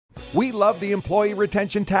We love the Employee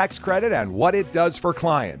Retention Tax Credit and what it does for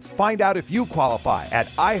clients. Find out if you qualify at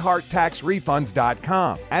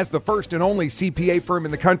iHeartTaxRefunds.com. As the first and only CPA firm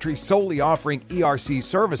in the country solely offering ERC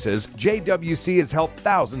services, JWC has helped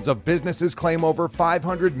thousands of businesses claim over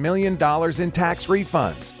 $500 million in tax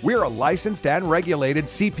refunds. We're a licensed and regulated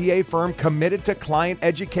CPA firm committed to client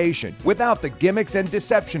education without the gimmicks and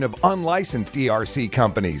deception of unlicensed ERC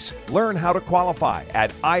companies. Learn how to qualify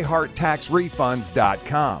at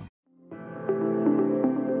iHeartTaxRefunds.com.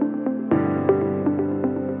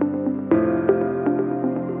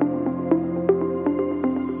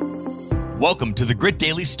 Welcome to the Grit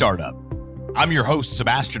Daily Startup. I'm your host,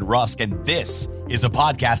 Sebastian Rusk, and this is a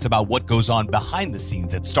podcast about what goes on behind the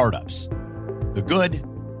scenes at startups. The good,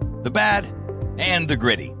 the bad, and the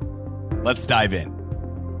gritty. Let's dive in.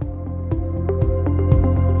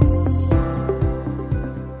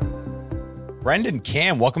 Brendan,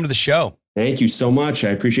 Kamm, welcome to the show. Thank you so much. I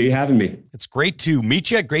appreciate you having me. It's great to meet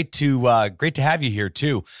you. Great to have you here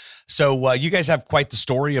too. So you guys have quite the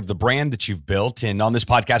story of the brand that you've built. And on this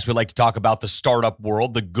podcast, we like to talk about the startup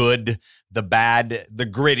world, the good, the bad, the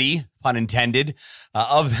gritty, pun intended,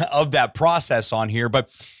 of that process on here. But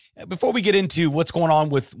before we get into what's going on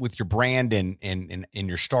with your brand and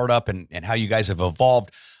your startup and how you guys have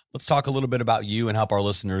evolved, let's talk a little bit about you and help our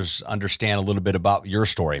listeners understand a little bit about your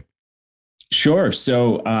story. Sure.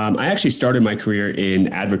 So I actually started my career in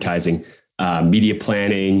advertising, media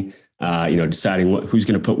planning, deciding who's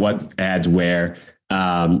going to put what ads where.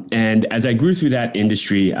 And as I grew through that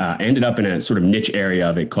industry, I ended up in a sort of niche area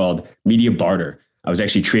of it called media barter. I was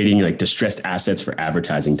actually trading like distressed assets for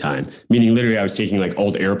advertising time, meaning literally I was taking like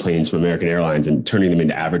old airplanes from American Airlines and turning them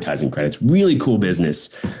into advertising credits. Really cool business.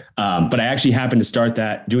 But I actually happened to start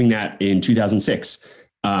doing that in 2006.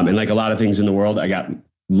 And like a lot of things in the world, I got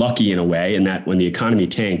lucky in a way, in that when the economy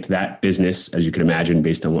tanked, that business, as you can imagine,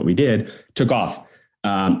 based on what we did, took off.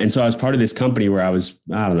 And so I was part of this company where I was,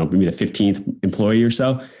 maybe the 15th employee or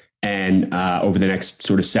so. And over the next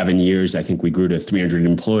sort of 7 years, I think we grew to 300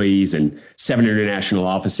 employees and 7 international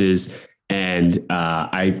offices. And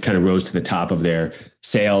I kind of rose to the top of their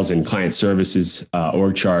sales and client services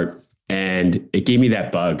org chart. And it gave me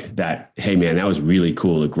that bug that, hey, man, that was really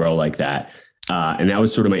cool to grow like that. And that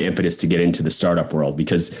was sort of my impetus to get into the startup world,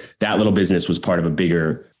 because that little business was part of a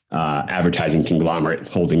bigger advertising conglomerate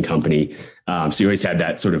holding company. So you always had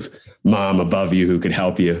that sort of mom above you who could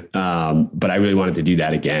help you. But I really wanted to do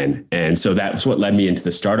that again. And so that's what led me into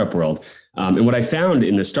the startup world. And what I found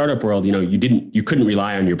in the startup world, you couldn't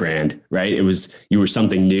rely on your brand, right? You were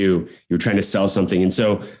something new, you were trying to sell something. And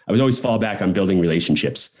so I would always fall back on building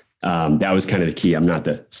relationships. That was kind of the key. I'm not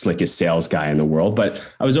the slickest sales guy in the world, but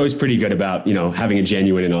I was always pretty good about, having a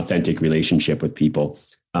genuine and authentic relationship with people.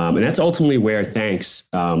 And that's ultimately where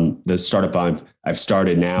THNKS, the startup I've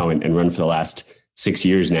started now and run for the last 6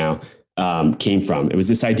 years now, came from. It was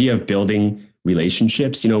this idea of building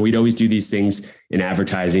relationships. We'd always do these things in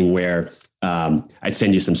advertising where I'd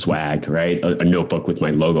send you some swag, right? A notebook with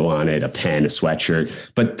my logo on it, a pen, a sweatshirt.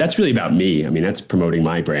 But that's really about me. I mean, that's promoting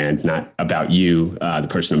my brand, not about you, the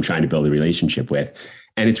person I'm trying to build a relationship with.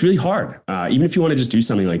 And it's really hard. Even if you want to just do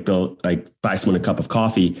something like buy someone a cup of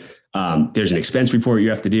coffee, there's an expense report you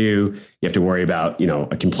have to do. You have to worry about,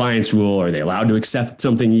 a compliance rule. Are they allowed to accept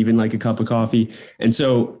something even like a cup of coffee? And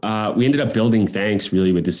so we ended up building THNKS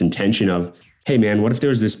really with this intention of, hey, man, what if there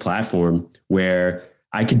was this platform where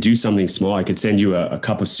I could do something small. I could send you a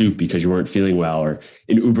cup of soup because you weren't feeling well, or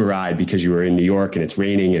an Uber ride because you were in New York and it's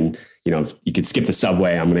raining and, you could skip the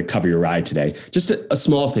subway. I'm going to cover your ride today. Just a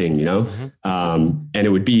small thing, Mm-hmm. And it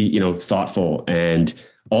would be, thoughtful, and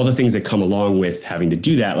all the things that come along with having to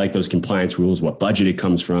do that, like those compliance rules, what budget it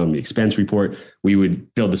comes from, the expense report, we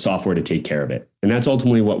would build the software to take care of it. And that's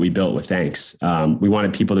ultimately what we built with THNKS. We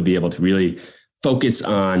wanted people to be able to really focus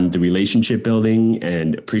on the relationship building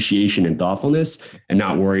and appreciation and thoughtfulness, and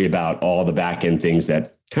not worry about all the back end things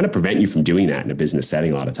that kind of prevent you from doing that in a business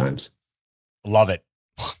setting a lot of times. Love it.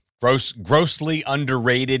 Grossly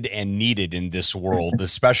underrated and needed in this world,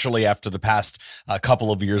 especially after the past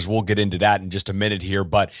couple of years. We'll get into that in just a minute here.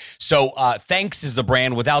 But so THNKS is the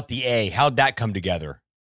brand without the A. How'd that come together?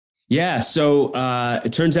 Yeah. So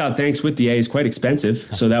it turns out THNKS with the A is quite expensive.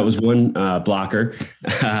 So that was one blocker.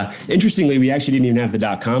 Interestingly, we actually didn't even have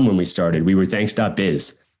the .com when we started. We were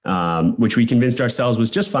thanks.biz, which we convinced ourselves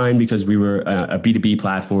was just fine because we were a B2B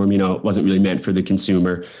platform. It wasn't really meant for the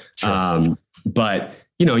consumer. Sure. But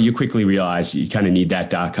you quickly realize you kind of need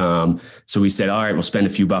that .com. So we said, all right, we'll spend a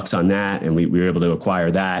few bucks on that. And we were able to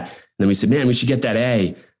acquire that. And then we said, man, we should get that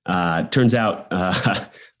A. Turns out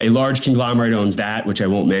a large conglomerate owns that, which I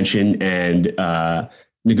won't mention. And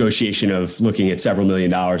negotiation of looking at several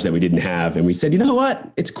 $1,000,000 that we didn't have. And we said, you know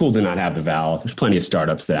what? It's cool to not have the vowel. There's plenty of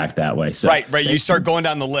startups that act that way. So, right. You start going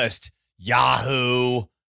down the list. Yahoo,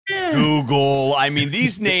 Google. I mean,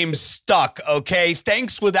 these names stuck. Okay.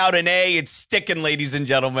 Thanks without an A. It's sticking, ladies and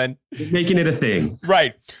gentlemen. Making it a thing.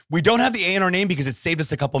 Right. We don't have the A in our name because it saved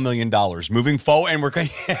us a couple $1,000,000 moving forward. And we're hey,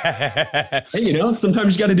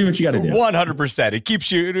 sometimes you got to do what you got to do. 100%. It keeps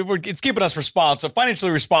it's keeping us responsible,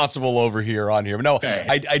 financially responsible over here on here. No, okay.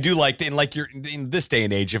 I do like, and like you're in this day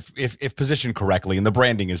and age, if positioned correctly and the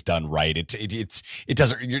branding is done right, it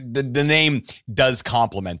doesn't, the name does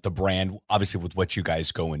complement the brand, obviously with what you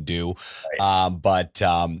guys go and do. Right. But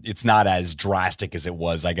it's not as drastic as it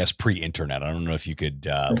was, I guess, pre-internet. I don't know if you could,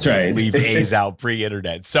 that's right. Leave A's out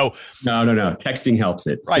pre-internet. So no. Texting helps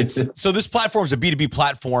it. Right. So this platform is a B2B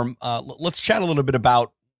platform. Let's chat a little bit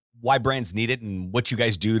about why brands need it and what you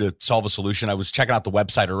guys do to solve a solution. I was checking out the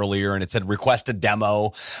website earlier and it said request a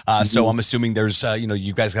demo. So I'm assuming there's,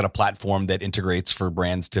 you guys got a platform that integrates for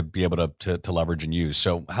brands to be able to leverage and use.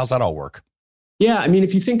 So how's that all work? Yeah, I mean,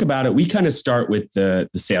 if you think about it, we kind of start with the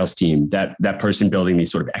sales team, that person building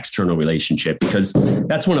these sort of external relationship, because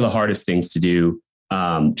that's one of the hardest things to do.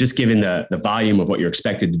 Just given the volume of what you're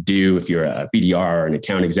expected to do if you're a BDR or an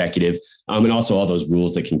account executive, and also all those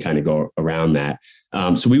rules that can kind of go around that.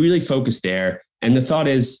 So we really focus there. And the thought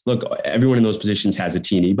is, look, everyone in those positions has a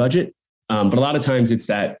T&E budget, but a lot of times it's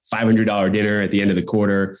that $500 dinner at the end of the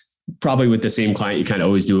quarter, probably with the same client you kind of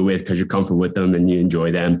always do it with because you're comfortable with them and you enjoy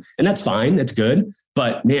them. And that's fine. That's good.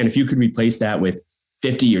 But man, if you could replace that with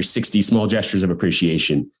 50 or 60 small gestures of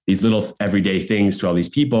appreciation, these little everyday things to all these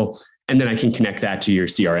people, and then I can connect that to your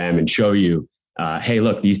CRM and show you, hey,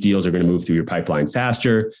 look, these deals are going to move through your pipeline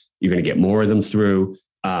faster. You're going to get more of them through.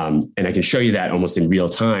 And I can show you that almost in real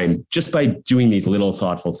time just by doing these little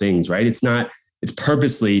thoughtful things, right? It's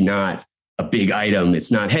purposely not a big item. It's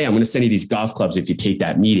not, hey, I'm going to send you these golf clubs if you take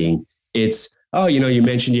that meeting. It's, oh, you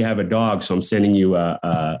mentioned you have a dog, so I'm sending you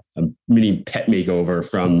a mini pet makeover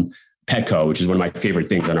from Petco, which is one of my favorite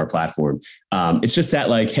things on our platform. It's just that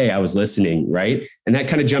like, hey, I was listening, right? And that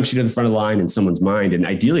kind of jumps you to the front of the line in someone's mind. And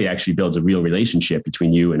ideally actually builds a real relationship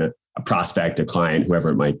between you and a prospect, a client, whoever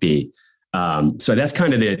it might be. So that's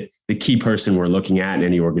kind of the key person we're looking at in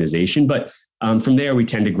any organization. But from there, we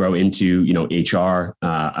tend to grow into, HR.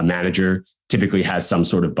 A manager typically has some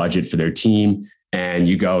sort of budget for their team, and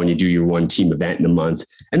you go and you do your one team event in a month,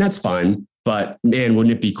 and that's fun. But man,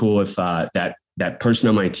 wouldn't it be cool if that person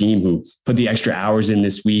on my team who put the extra hours in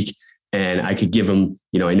this week, and I could give them,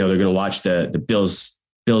 I know they're going to watch the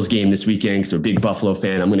Bills game this weekend because they're a big Buffalo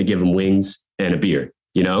fan. I'm going to give them wings and a beer,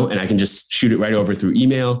 and I can just shoot it right over through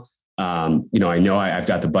email. I know I've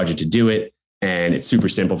got the budget to do it, and it's super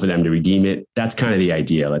simple for them to redeem it. That's kind of the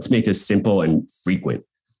idea. Let's make this simple and frequent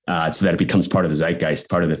so that it becomes part of the zeitgeist,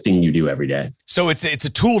 part of the thing you do every day. So it's a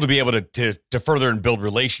tool to be able to further and build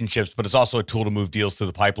relationships, but it's also a tool to move deals through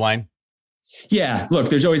the pipeline. Yeah, look,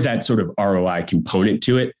 there's always that sort of ROI component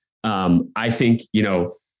to it. I think,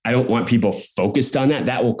 I don't want people focused on that.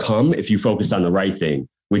 That will come if you focus on the right thing,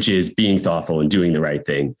 which is being thoughtful and doing the right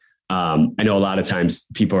thing. I know a lot of times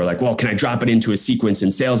people are like, well, can I drop it into a sequence in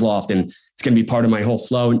SalesLoft and it's going to be part of my whole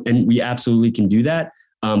flow? And we absolutely can do that.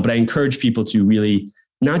 But I encourage people to really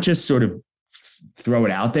not just sort of throw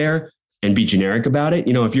it out there and be generic about it.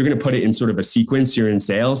 If you're going to put it in sort of a sequence, you're in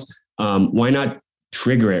sales, why not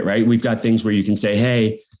trigger it, right? We've got things where you can say,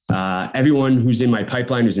 hey, everyone who's in my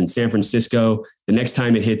pipeline who's in San Francisco, the next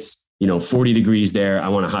time it hits 40 degrees there, I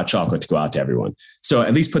want a hot chocolate to go out to everyone. So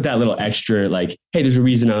at least put that little extra, like, hey, there's a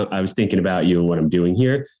reason I was thinking about you and what I'm doing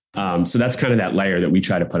here. So that's kind of that layer that we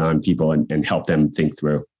try to put on people and help them think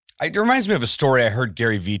through. It reminds me of a story I heard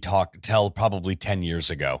Gary Vee tell probably 10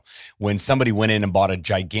 years ago when somebody went in and bought a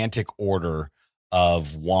gigantic order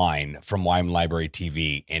of wine from Wine Library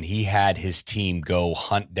TV. And he had his team go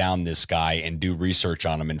hunt down this guy and do research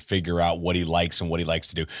on him and figure out what he likes and what he likes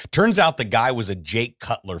to do. Turns out the guy was a Jake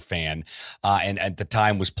Cutler fan and at the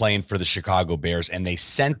time was playing for the Chicago Bears. And they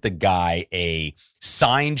sent the guy a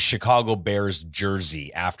signed Chicago Bears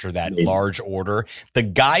jersey after that large order. The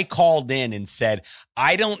guy called in and said,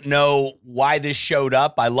 I don't know why this showed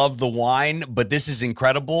up. I love the wine, but this is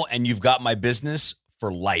incredible. And you've got my business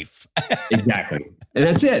for life. Exactly. And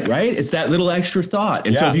that's it, right? It's that little extra thought.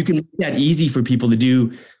 And so if you can make that easy for people to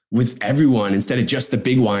do with everyone, instead of just the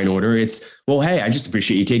big wine order, it's, well, hey, I just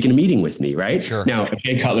appreciate you taking a meeting with me, right? Sure. Now, a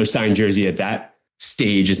Jay Cutler signed jersey at that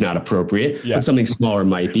stage is not appropriate, but something smaller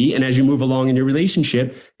might be. And as you move along in your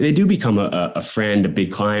relationship, they do become a friend, a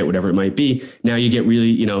big client, whatever it might be. Now you get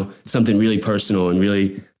really, something really personal and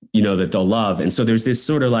really, that they'll love. And so there's this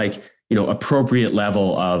sort of like, appropriate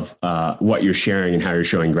level of what you're sharing and how you're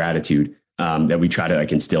showing gratitude that we try to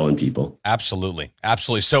like instill in people. Absolutely.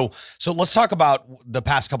 Absolutely. So let's talk about the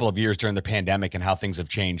past couple of years during the pandemic and how things have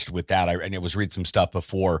changed with that. I was reading some stuff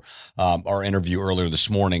before our interview earlier this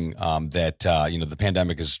morning that, the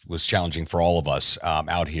pandemic was challenging for all of us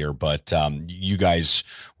out here, but you guys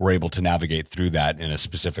were able to navigate through that in a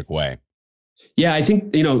specific way. Yeah, I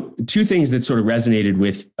think, two things that sort of resonated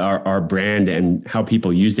with our brand and how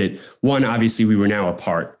people used it. One, obviously we were now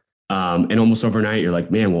apart. And almost overnight, you're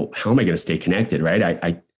like, man, well, how am I going to stay connected? Right.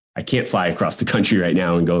 I can't fly across the country right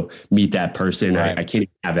now and go meet that person. Right. I can't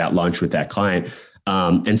have that lunch with that client.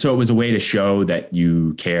 And so it was a way to show that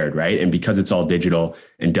you cared. Right. And because it's all digital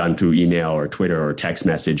and done through email or Twitter or text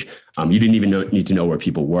message, you didn't even need to know where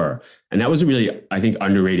people were. And that was a really, I think,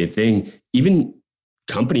 underrated thing. Even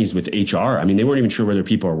companies with HR, I mean, they weren't even sure where their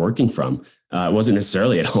people are working from. It wasn't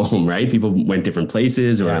necessarily at home, right? People went different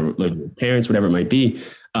places or lived with parents, whatever it might be.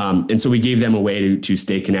 And so we gave them a way to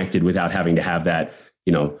stay connected without having to have that,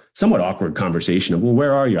 somewhat awkward conversation of, well,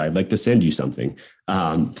 where are you? I'd like to send you something.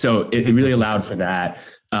 So it really allowed for that.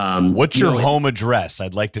 What's your home address?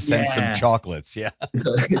 I'd like to send some chocolates. Yeah.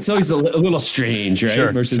 It's always a little strange, right?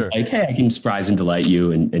 Sure, Versus like, hey, I can surprise and delight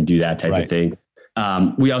you and do that type of thing.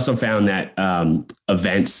 We also found that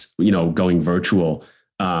events, going virtual,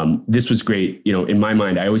 this was great. In my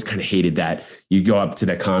mind, I always kind of hated that you go up to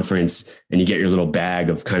that conference and you get your little bag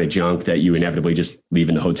of kind of junk that you inevitably just leave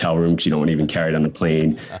in the hotel room because you don't want to even carry it on the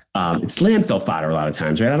plane. It's landfill fodder a lot of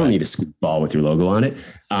times, right? I don't need a scoop ball with your logo on it.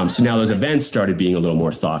 So now those events started being a little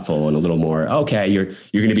more thoughtful and a little more, okay, you're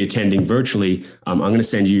going to be attending virtually. I'm going to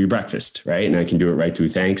send you your breakfast, right? And I can do it right through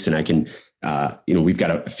THNKS, and I can we've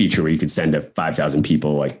got a feature where you could send to 5,000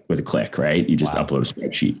 people like with a click, right? You just upload a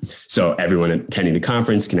spreadsheet. So everyone attending the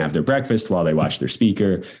conference can have their breakfast while they watch their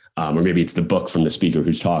speaker, or maybe it's the book from the speaker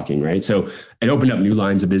who's talking, right? So it opened up new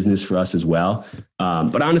lines of business for us as well.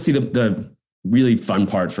 But honestly, the really fun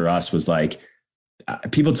part for us was like,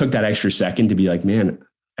 people took that extra second to be like, man,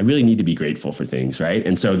 I really need to be grateful for things, right?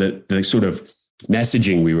 And so the sort of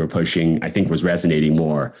messaging we were pushing, I think, was resonating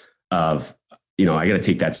more of, I got to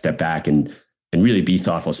take that step back and really be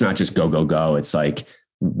thoughtful. It's not just go, go, go. It's like,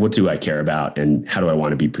 what do I care about and how do I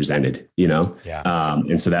want to be presented, Yeah.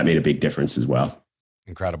 And so that made a big difference as well.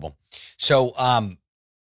 Incredible. So,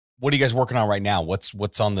 what are you guys working on right now? What's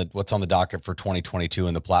on the docket for 2022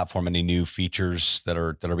 in the platform? Any new features that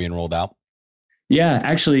are being rolled out? Yeah,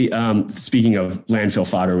 actually, speaking of landfill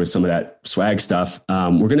fodder with some of that swag stuff,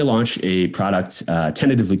 we're going to launch a product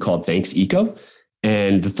tentatively called THNKS Eco.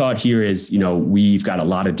 And the thought here is, we've got a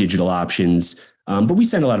lot of digital options, but we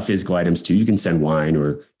send a lot of physical items too. You can send wine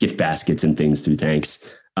or gift baskets and things through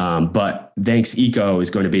THNKS. But THNKS Eco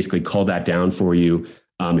is going to basically cull that down for you.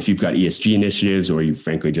 If you've got ESG initiatives or you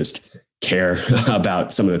frankly just care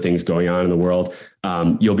about some of the things going on in the world,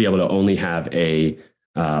 you'll be able to only have a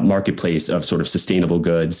marketplace of sort of sustainable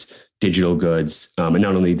goods, digital goods. And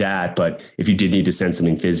not only that, but if you did need to send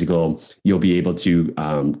something physical, you'll be able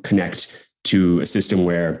to connect to a system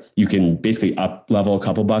where you can basically up level a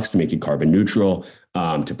couple bucks to make it carbon neutral,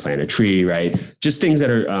 to plant a tree, right? Just things that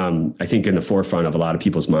are, I think, in the forefront of a lot of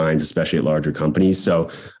people's minds, especially at larger companies. So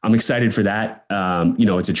I'm excited for that.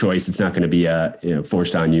 It's a choice. It's not going to be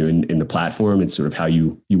forced on you in the platform. It's sort of how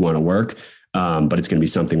you want to work. But it's going to be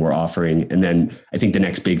something we're offering. And then I think the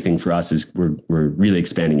next big thing for us is we're really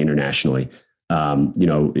expanding internationally.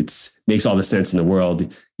 It's makes all the sense in the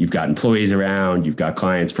world. You've got employees around, you've got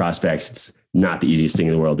clients, prospects. It's not the easiest thing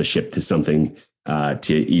in the world to ship to something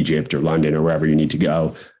to Egypt or London or wherever you need to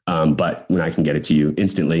go. But when I can get it to you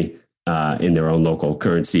instantly in their own local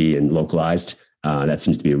currency and localized, that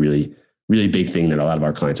seems to be a really, really big thing that a lot of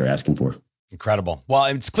our clients are asking for. Incredible. Well,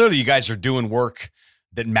 it's clear that you guys are doing work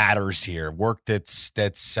that matters here, work that's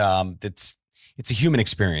it's a human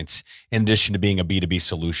experience in addition to being a B2B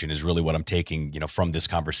solution is really what I'm taking, from this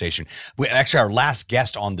conversation. Our last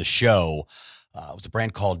guest on the show was a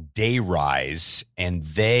brand called Dayrise, and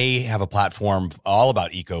they have a platform all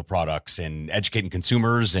about eco products and educating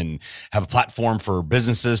consumers and have a platform for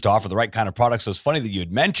businesses to offer the right kind of products. So it's funny that you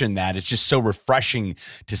had mentioned that. It's just so refreshing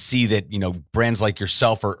to see that, brands like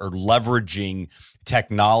yourself are leveraging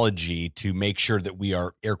technology to make sure that we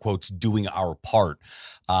are, air quotes, doing our part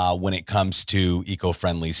when it comes to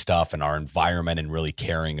eco-friendly stuff and our environment and really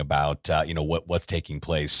caring about, what's taking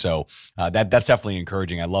place. So that's definitely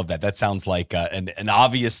encouraging. I love that. That sounds like an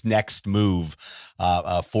obvious next move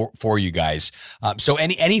for you guys. So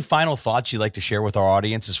any final thoughts you'd like to share with our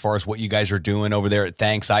audience as far as what you guys are doing over there at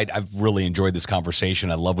THNKS? I've really enjoyed this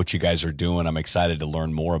conversation. I love what you guys are doing. I'm excited to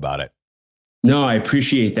learn more about it. No, I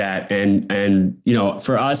appreciate that. And, you know,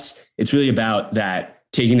 for us, it's really about that,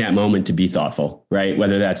 taking that moment to be thoughtful, right?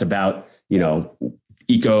 Whether that's about, you know,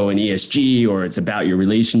 eco and ESG, or it's about your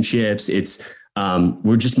relationships. It's,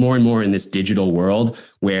 we're just more and more in this digital world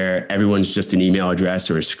where everyone's just an email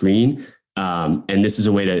address or a screen. And this is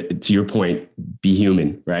a way to your point, be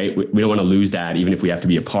human, right? We don't want to lose that, even if we have to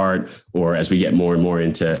be apart, or as we get more and more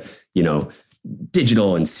into, you know,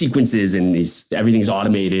 digital and sequences and everything's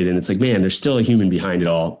automated. And it's like, man, there's still a human behind it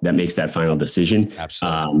all that makes that final decision.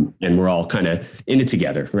 Absolutely. And we're all kind of in it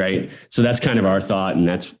together. Right. So that's kind of our thought. And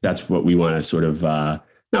that's what we want to sort of,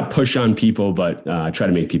 not push on people, but try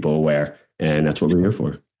to make people aware. And that's what we're here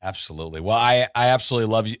for. Absolutely. Well, I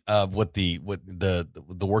absolutely love what the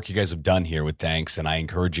work you guys have done here with THNKS, and I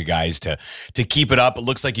encourage you guys to keep it up. It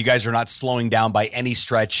looks like you guys are not slowing down by any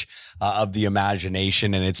stretch of the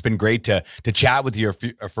imagination, and it's been great to chat with you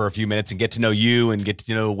for a few minutes and get to know you and get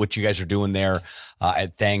to know what you guys are doing there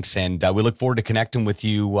at THNKS. And we look forward to connecting with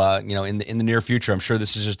you, you know, in the near future. I'm sure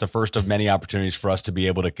this is just the first of many opportunities for us to be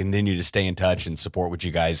able to continue to stay in touch and support what you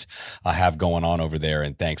guys have going on over there.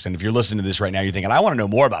 And THNKS. And if you're listening to this right now, you're thinking, I want to know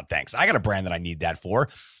more about THNKS. I got a brand that I need that for.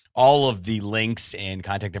 All of the links and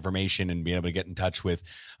contact information and being able to get in touch with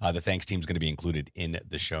the THNKS team is going to be included in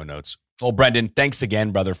the show notes. Well, Brendan, thanks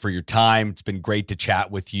again, brother, for your time. It's been great to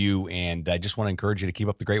chat with you, and I just want to encourage you to keep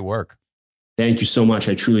up the great work. Thank you so much.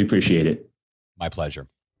 I truly appreciate it. My pleasure.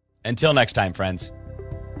 Until next time, friends.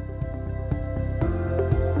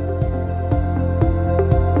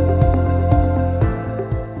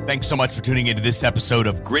 Thanks so much for tuning into this episode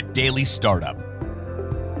of Grit Daily Startup.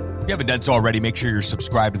 If you haven't done so already, make sure you're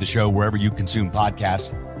subscribed to the show wherever you consume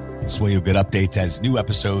podcasts. This way you'll get updates as new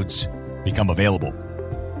episodes become available.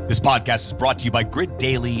 This podcast is brought to you by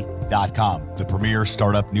gritdaily.com, the premier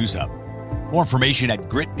startup news hub. More information at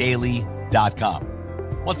gritdaily.com.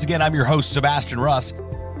 Once again, I'm your host, Sebastian Rusk.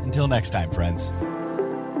 Until next time, friends.